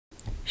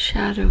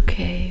Shadow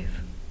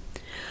Cave.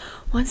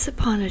 Once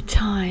upon a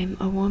time,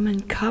 a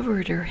woman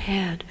covered her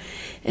head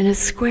in a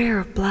square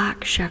of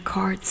black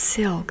jacquard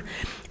silk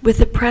with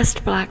the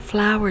pressed black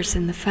flowers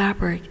in the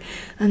fabric,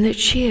 and that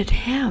she had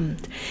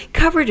hemmed,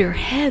 covered her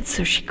head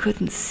so she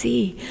couldn't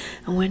see,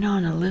 and went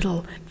on a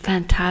little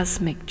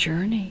phantasmic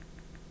journey.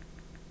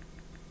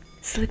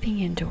 Slipping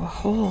into a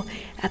hole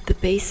at the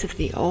base of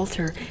the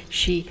altar,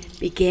 she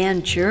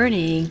began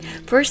journeying.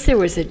 First there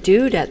was a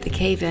dude at the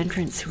cave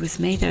entrance who was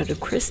made out of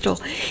crystal.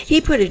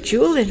 He put a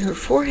jewel in her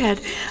forehead.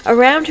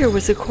 Around her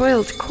was a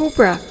coiled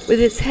cobra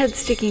with its head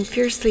sticking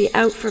fiercely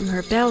out from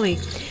her belly.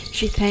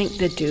 She thanked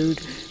the dude,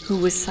 who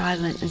was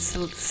silent and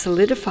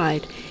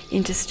solidified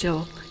into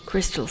still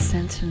crystal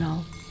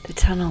sentinel. The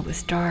tunnel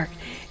was dark.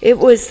 It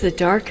was the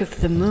dark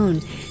of the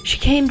moon. She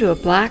came to a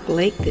black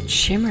lake that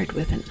shimmered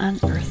with an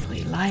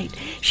unearthly light.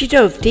 She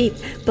dove deep.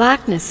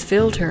 Blackness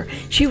filled her.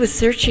 She was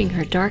searching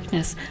her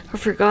darkness, her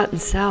forgotten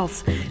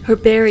selves, her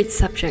buried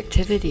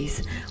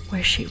subjectivities,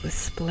 where she was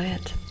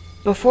split.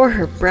 Before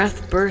her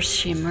breath burst,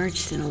 she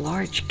emerged in a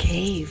large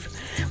cave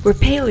where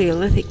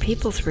Paleolithic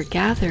peoples were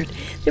gathered.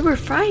 There were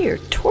fire,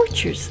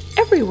 torches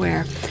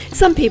everywhere.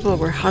 Some people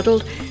were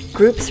huddled.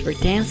 Groups were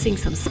dancing,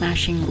 some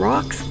smashing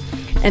rocks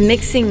and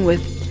mixing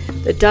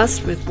with the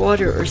dust with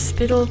water or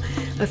spittle.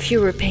 A few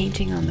were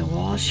painting on the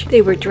walls.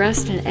 They were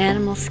dressed in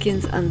animal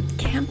skins,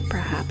 unkempt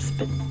perhaps,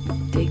 but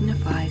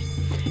dignified.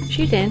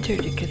 She had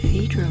entered a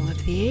cathedral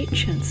of the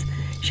ancients.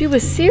 She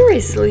was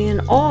seriously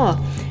in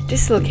awe.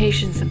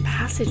 Dislocations and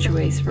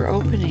passageways were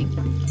opening.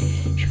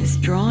 She was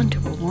drawn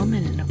to a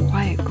woman in a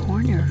quiet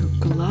corner who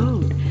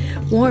glowed.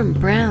 Warm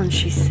brown,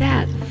 she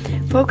sat,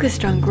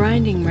 focused on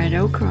grinding red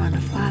ochre on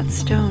a flat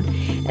stone,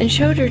 and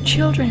showed her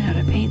children how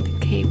to paint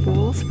the cave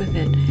walls with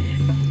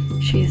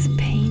it. She is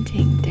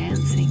painting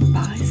dancing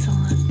bison.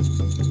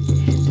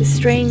 The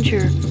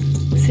stranger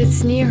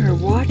sits near her,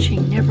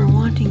 watching, never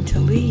wanting to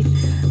leave.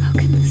 How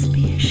can this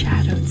be a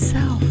shadowed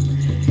self?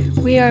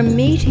 We are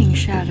meeting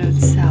shadowed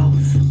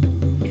selves.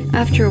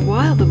 After a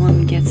while, the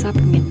woman gets up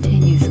and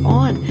continues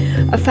on.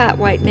 A fat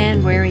white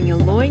man wearing a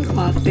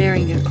loincloth,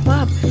 bearing a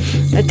club,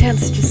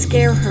 attempts to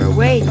scare her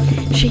away.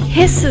 She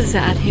hisses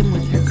at him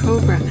with her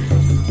cobra,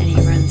 and he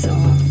runs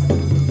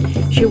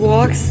off. She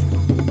walks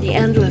the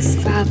endless,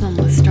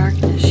 fathomless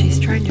darkness. She's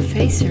trying to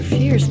face her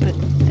fears, but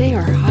they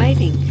are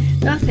hiding.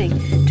 Nothing.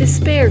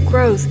 Despair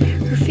grows.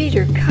 Her feet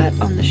are cut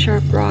on the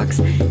sharp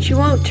rocks. She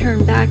won't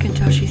turn back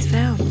until she's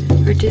found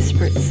her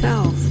disparate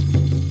selves.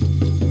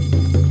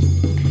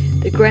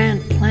 The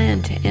grand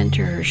plan to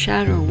enter her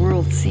shadow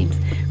world seems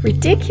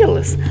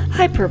ridiculous,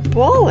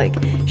 hyperbolic.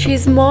 She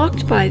is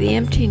mocked by the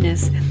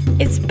emptiness.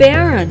 It's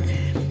barren,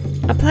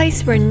 a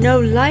place where no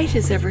light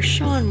has ever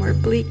shone, where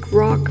bleak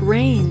rock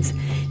reigns.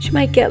 She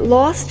might get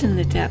lost in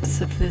the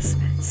depths of this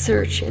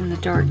search in the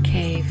dark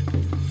cave.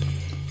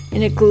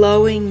 In a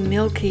glowing,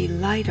 milky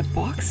light, a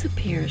box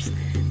appears.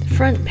 The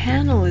front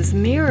panel is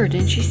mirrored,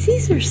 and she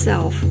sees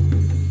herself.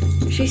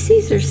 She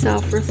sees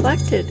herself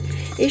reflected.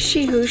 Is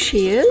she who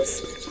she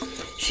is?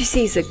 She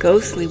sees a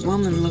ghostly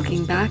woman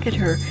looking back at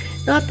her,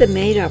 not the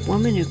made-up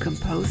woman who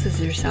composes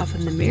herself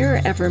in the mirror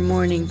every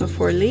morning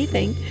before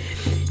leaving.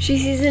 She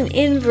sees an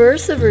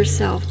inverse of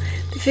herself.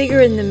 The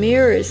figure in the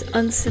mirror is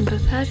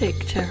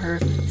unsympathetic to her,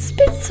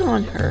 spits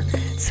on her,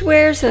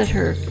 swears at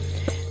her.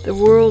 The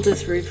world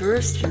is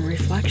reversed and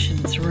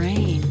reflections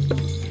reign.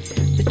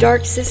 The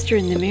dark sister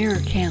in the mirror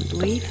can't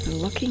leave the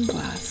looking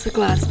glass. The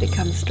glass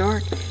becomes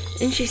dark,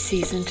 and she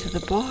sees into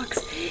the box.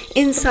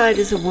 Inside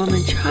is a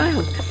woman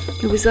child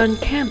who is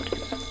unkempt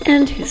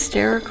and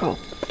hysterical.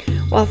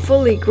 While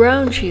fully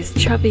grown, she is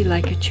chubby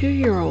like a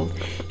 2-year-old.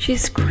 She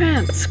is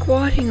cramped,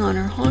 squatting on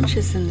her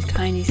haunches in the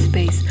tiny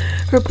space,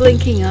 her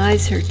blinking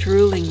eyes, her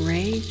drooling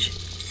rage.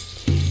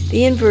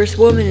 The inverse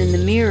woman in the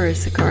mirror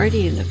is the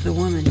guardian of the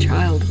woman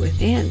child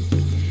within.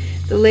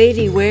 The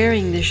lady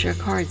wearing the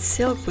jacquard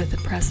silk with the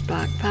pressed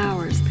black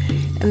flowers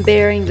and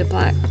bearing the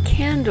black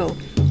candle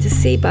to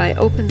see by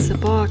opens the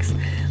box,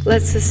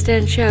 lets the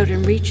stench out,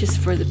 and reaches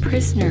for the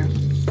prisoner,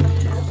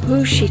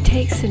 who she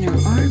takes in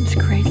her arms,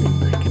 cradling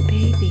like a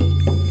baby.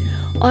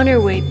 On her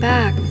way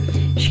back,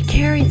 she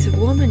carries a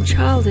woman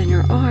child in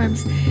her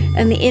arms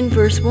and the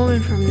inverse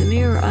woman from the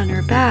mirror on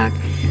her back,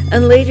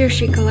 and later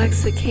she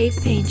collects the cave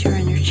painter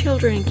and her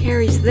children and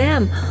carries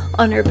them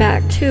on her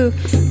back too,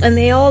 and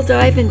they all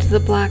dive into the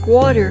black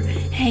water,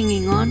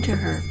 hanging on to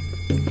her.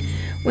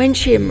 When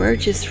she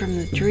emerges from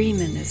the dream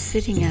and is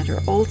sitting at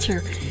her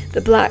altar,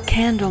 the black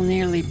candle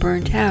nearly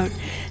burnt out,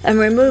 and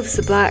removes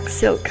the black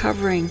silk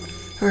covering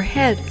her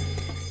head,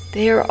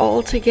 they are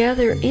all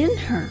together in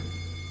her.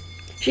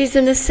 She's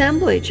an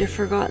assemblage of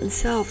forgotten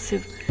selves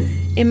who've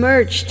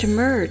emerged to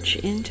merge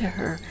into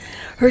her.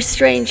 Her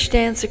strange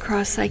dance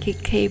across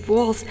psychic cave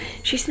walls,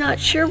 she's not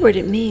sure what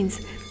it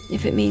means,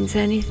 if it means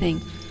anything.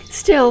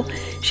 Still,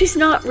 she's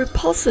not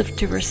repulsive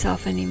to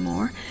herself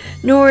anymore,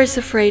 nor is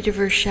afraid of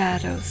her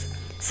shadows.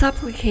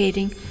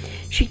 Supplicating,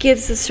 she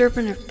gives the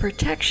serpent of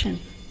protection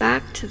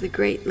back to the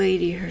great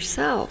lady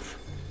herself,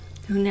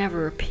 who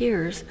never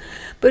appears,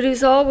 but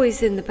who's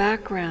always in the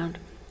background,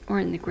 or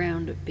in the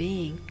ground of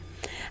being.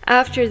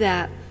 After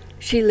that,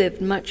 she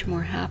lived much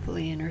more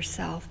happily in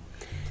herself,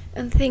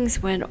 and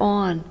things went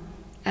on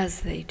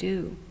as they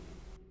do.